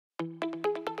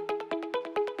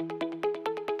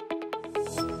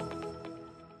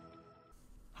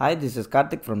Hi, this is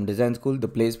Karthik from Design School, the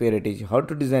place where I teach you how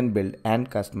to design, build and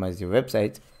customize your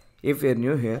websites. If you're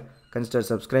new here, consider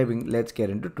subscribing. Let's get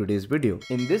into today's video.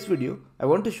 In this video, I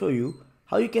want to show you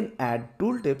how you can add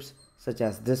tooltips such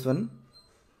as this one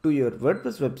to your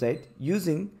WordPress website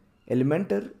using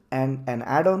Elementor and an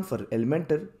add-on for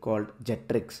Elementor called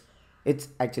JetTricks. It's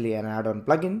actually an add-on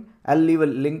plugin. I'll leave a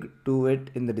link to it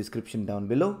in the description down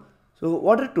below. So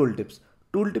what are tooltips?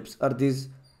 Tooltips are these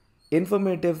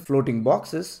informative floating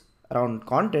boxes around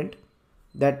content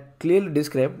that clearly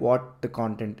describe what the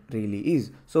content really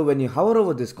is. So when you hover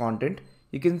over this content,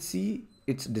 you can see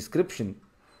its description.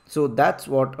 So that's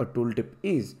what a tooltip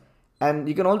is. And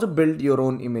you can also build your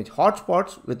own image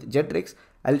hotspots with JetTricks.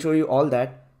 I'll show you all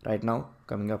that right now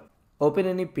coming up. Open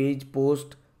any page,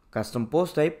 post, custom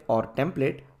post type or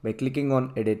template by clicking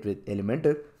on edit with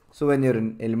Elementor. So when you're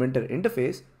in Elementor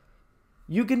interface,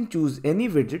 you can choose any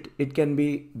widget. It can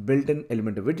be built-in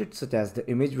Elementor widget such as the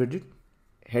image widget,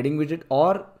 heading widget,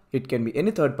 or it can be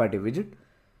any third-party widget.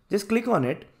 Just click on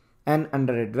it and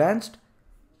under advanced,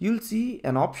 you'll see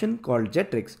an option called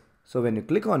JetTricks. So when you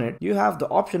click on it, you have the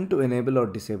option to enable or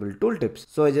disable tooltips.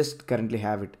 So I just currently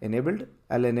have it enabled.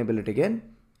 I'll enable it again.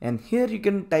 And here you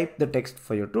can type the text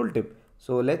for your tooltip.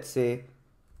 So let's say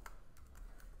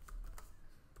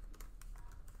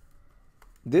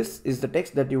this is the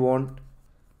text that you want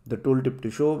the tooltip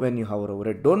to show when you hover over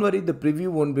it. Don't worry, the preview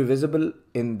won't be visible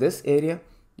in this area.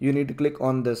 You need to click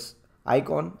on this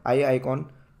icon, eye icon,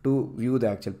 to view the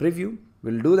actual preview.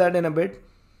 We'll do that in a bit.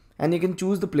 And you can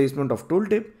choose the placement of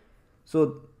tooltip.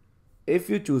 So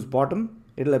if you choose bottom,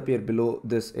 it'll appear below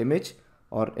this image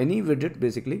or any widget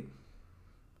basically.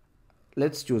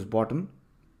 Let's choose bottom.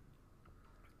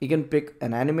 You can pick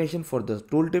an animation for the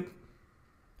tooltip.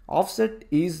 Offset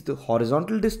is the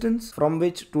horizontal distance from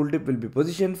which tooltip will be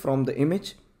positioned from the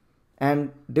image,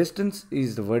 and distance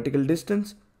is the vertical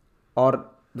distance or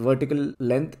the vertical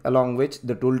length along which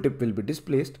the tooltip will be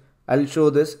displaced. I'll show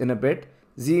this in a bit.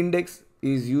 Z-index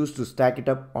is used to stack it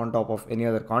up on top of any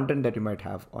other content that you might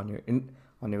have on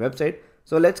your website.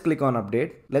 So let's click on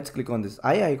update. Let's click on this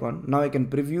eye icon. Now I can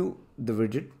preview the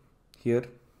widget here.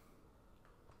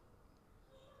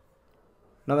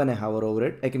 Now when I hover over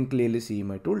it, I can clearly see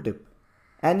my tooltip.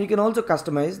 And you can also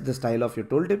customize the style of your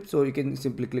tooltip. So you can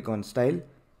simply click on style.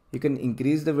 You can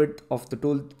increase the width of the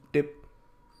tooltip.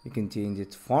 You can change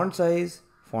its font size,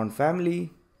 font family.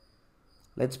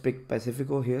 Let's pick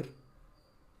Pacifico here.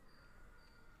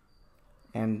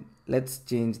 And let's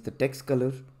change the text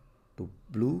color to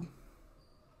blue.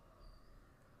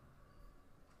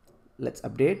 Let's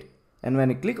update. And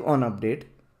when I click on update,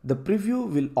 the preview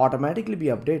will automatically be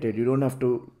updated. You don't have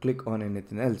to click on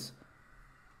anything else.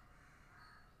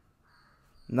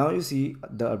 Now you see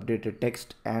the updated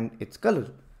text and its color.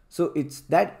 So it's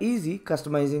that easy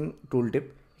customizing tooltip.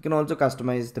 You can also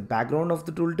customize the background of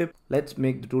the tooltip. Let's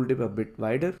make the tooltip a bit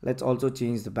wider. Let's also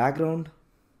change the background.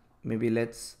 Maybe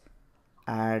let's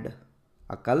add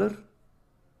a color.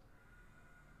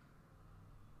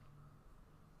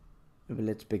 Maybe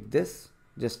let's pick this,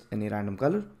 just any random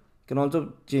color. You can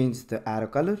also change the arrow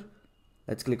color.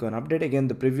 Let's click on update. Again,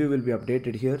 the preview will be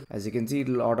updated here. As you can see, it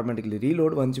will automatically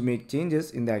reload once you make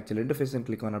changes in the actual interface and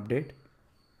click on update.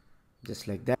 Just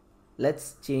like that.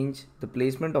 Let's change the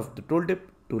placement of the tooltip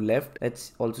to left.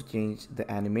 Let's also change the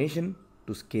animation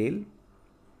to scale.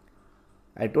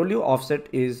 I told you offset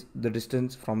is the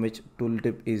distance from which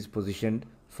tooltip is positioned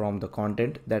from the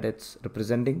content that it's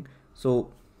representing.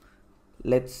 So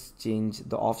let's change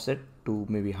the offset to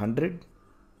maybe 100.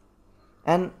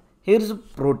 And here's a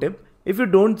pro tip. If you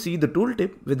don't see the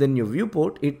tooltip within your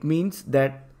viewport, it means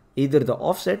that either the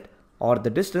offset or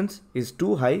the distance is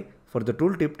too high for the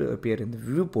tooltip to appear in the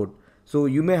viewport. So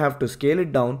you may have to scale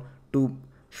it down to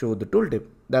show the tooltip.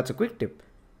 That's a quick tip.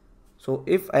 So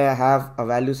if I have a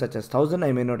value such as 1000,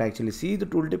 I may not actually see the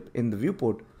tooltip in the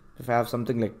viewport. If I have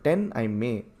something like 10, I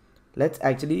may. Let's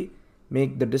actually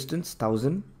make the distance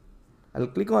 1000. I'll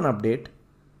click on update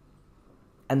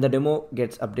and the demo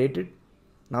gets updated.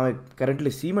 Now I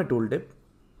currently see my tooltip.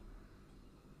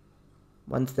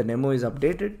 Once the demo is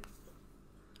updated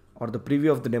or the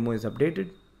preview of the demo is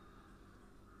updated,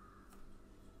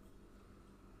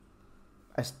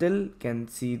 I still can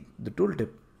see the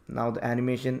tooltip. Now the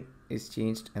animation is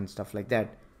changed and stuff like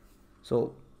that.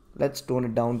 So let's tone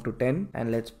it down to 10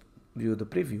 and let's view the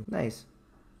preview. Nice.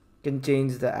 You can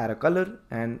change the arrow color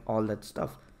and all that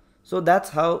stuff. So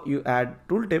that's how you add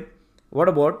tooltip. What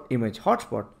about image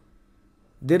hotspot?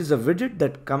 There is a widget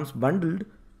that comes bundled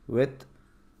with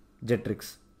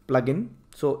JetTricks plugin.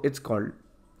 So it's called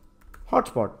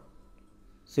hotspot,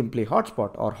 simply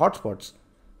hotspot or hotspots.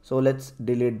 So let's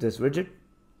delete this widget.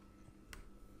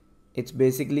 It's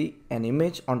basically an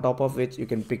image on top of which you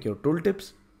can pick your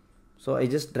tooltips. So I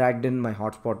just dragged in my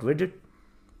hotspot widget.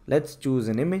 Let's choose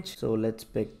an image. So let's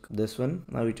pick this one.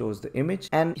 Now we chose the image,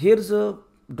 and here's a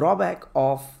drawback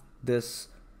of this.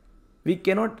 We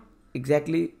cannot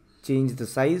exactly change the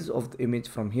size of the image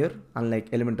from here, unlike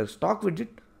Elementor stock widget,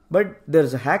 but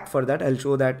there's a hack for that. I'll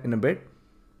show that in a bit.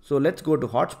 So let's go to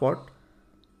hotspot.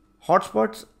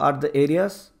 Hotspots are the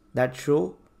areas that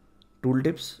show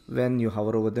tooltips when you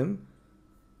hover over them.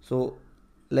 So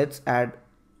let's add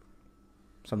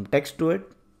some text to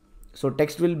it. So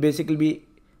text will basically be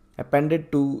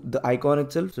appended to the icon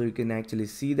itself, so you can actually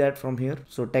see that from here.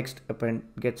 So text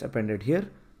gets appended here.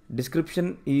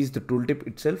 Description is the tooltip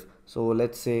itself. So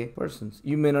let's say persons.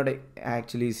 You may not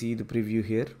actually see the preview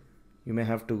here. You may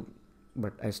have to,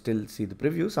 but I still see the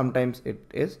preview. Sometimes it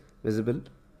is visible,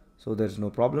 so there's no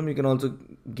problem. You can also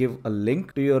give a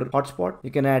link to your hotspot.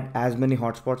 You can add as many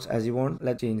hotspots as you want.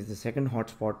 Let's change the second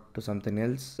hotspot to something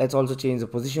else. Let's also change the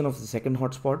position of the second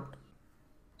hotspot.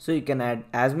 So you can add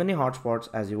as many hotspots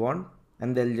as you want,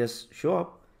 and they'll just show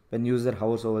up when user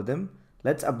hovers over them.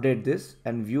 Let's update this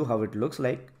and view how it looks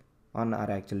like on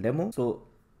our actual demo. So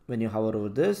when you hover over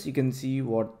this, you can see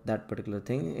what that particular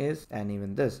thing is, and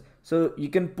even this. So you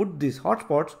can put these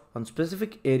hotspots on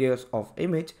specific areas of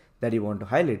image that you want to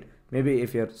highlight. Maybe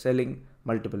if you're selling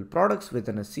multiple products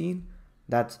within a scene,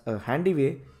 that's a handy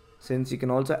way, since you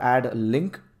can also add a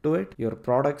link to it, your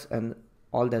products and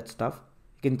all that stuff.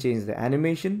 You can change the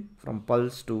animation from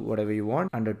pulse to whatever you want.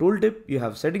 Under tooltip, you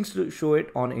have settings to show it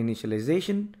on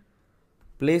initialization.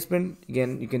 Placement,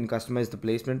 again, you can customize the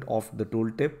placement of the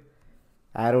tooltip.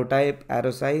 Arrow type,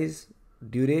 arrow size,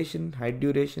 duration, height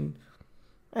duration,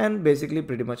 and basically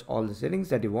pretty much all the settings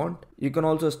that you want. You can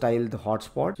also style the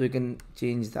hotspot, so you can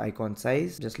change the icon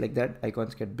size just like that.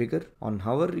 Icons get bigger. On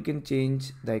hover, you can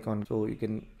change the icon, so you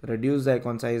can reduce the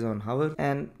icon size on hover,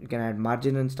 and you can add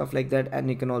margin and stuff like that. And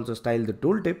you can also style the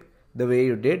tooltip the way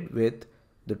you did with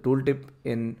the tooltip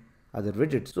in other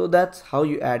widgets. So that's how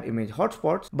you add image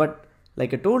hotspots. But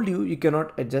like I told you, you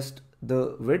cannot adjust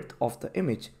the width of the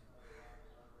image.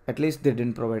 At least they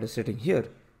didn't provide a setting here.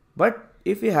 But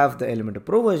if you have the Elementor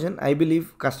Pro version, I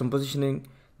believe custom positioning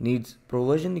needs Pro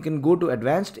version. You can go to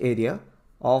advanced area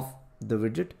of the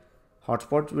widget,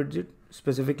 hotspot widget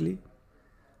specifically.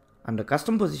 Under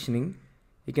custom positioning,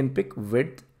 you can pick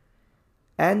width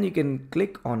and you can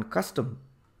click on custom.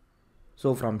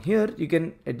 So from here, you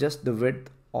can adjust the width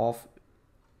of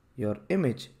your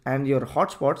image and your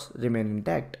hotspots remain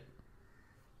intact.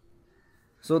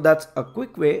 So that's a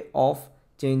quick way of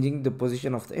changing the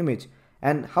position of the image.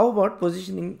 And how about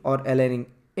positioning or aligning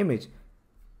image?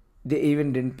 They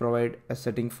even didn't provide a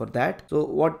setting for that. So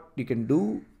what you can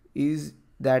do is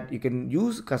that you can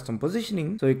use custom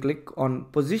positioning. So you click on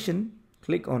position,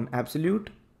 click on absolute,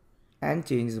 and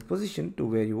change the position to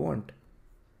where you want.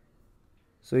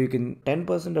 So you can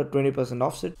 10% or 20%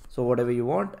 offset, so whatever you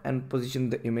want, and position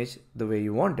the image the way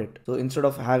you want it. So instead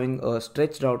of having a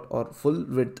stretched out or full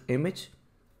width image,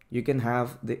 you can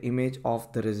have the image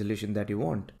of the resolution that you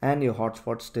want, and your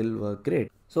hotspots still work great.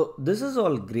 So this is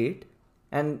all great,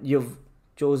 and you've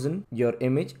chosen your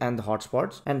image and the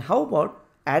hotspots. And how about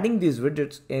adding these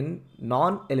widgets in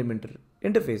non-Elementor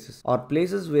interfaces or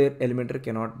places where Elementor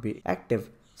cannot be active,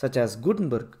 such as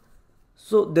Gutenberg?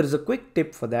 So there's a quick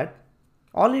tip for that.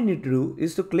 All you need to do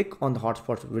is to click on the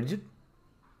hotspots widget,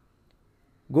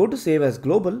 go to save as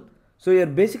global. So you're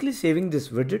basically saving this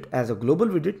widget as a global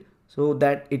widget, so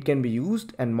that it can be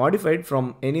used and modified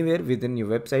from anywhere within your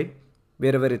website,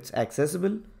 wherever it's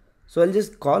accessible. So I'll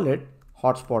just call it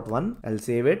hotspot1. I'll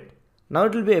save it. Now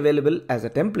it will be available as a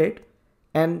template,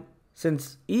 and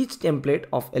since each template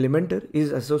of Elementor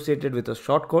is associated with a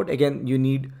shortcode, again you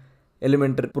need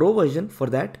Elementor Pro version for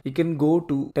that. You can go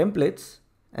to templates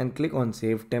and click on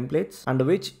save templates, under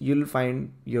which you'll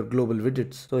find your global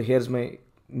widgets. So here's my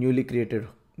newly created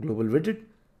global widget,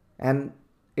 and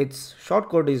its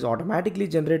shortcode is automatically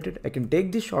generated. I can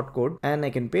take this shortcode and I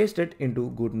can paste it into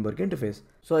Gutenberg interface.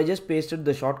 So I just pasted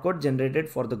the shortcode generated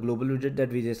for the global widget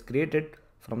that we just created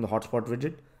from the hotspot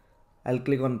widget. I'll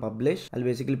click on publish. I'll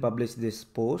basically publish this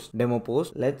post, demo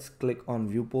post. Let's click on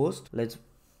view post. Let's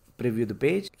preview the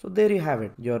page. So there you have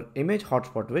it. Your image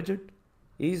hotspot widget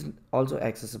is also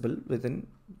accessible within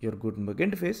your Gutenberg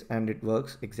interface, and it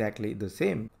works exactly the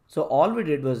same. So all we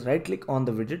did was right click on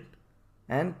the widget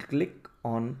and click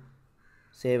on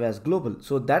save as global.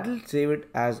 So that will save it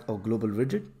as a global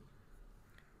widget,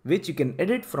 which you can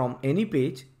edit from any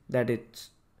page that it's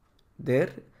there.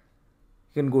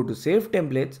 You can go to save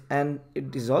templates, and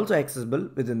it is also accessible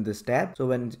within this tab. So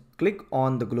when you click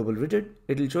on the global widget,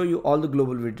 it will show you all the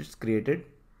global widgets created.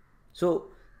 So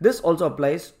This also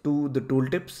applies to the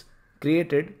tooltips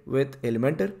created with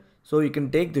Elementor. So you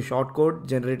can take the shortcode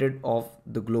generated of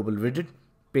the global widget,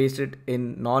 paste it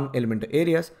in non-Elementor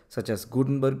areas such as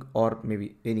Gutenberg or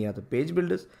maybe any other page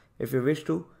builders if you wish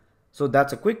to. So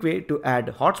that's a quick way to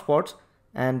add hotspots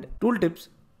and tooltips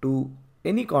to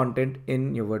any content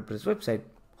in your WordPress website.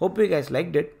 Hope you guys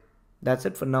liked it. That's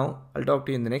it for now. I'll talk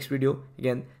to you in the next video.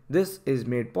 Again, this is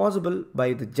made possible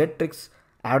by the JetTricks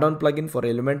add-on plugin for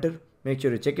Elementor. Make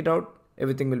sure to check it out.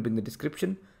 Everything will be in the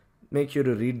description. Make sure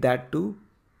to read that too.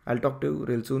 I'll talk to you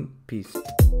real soon. Peace.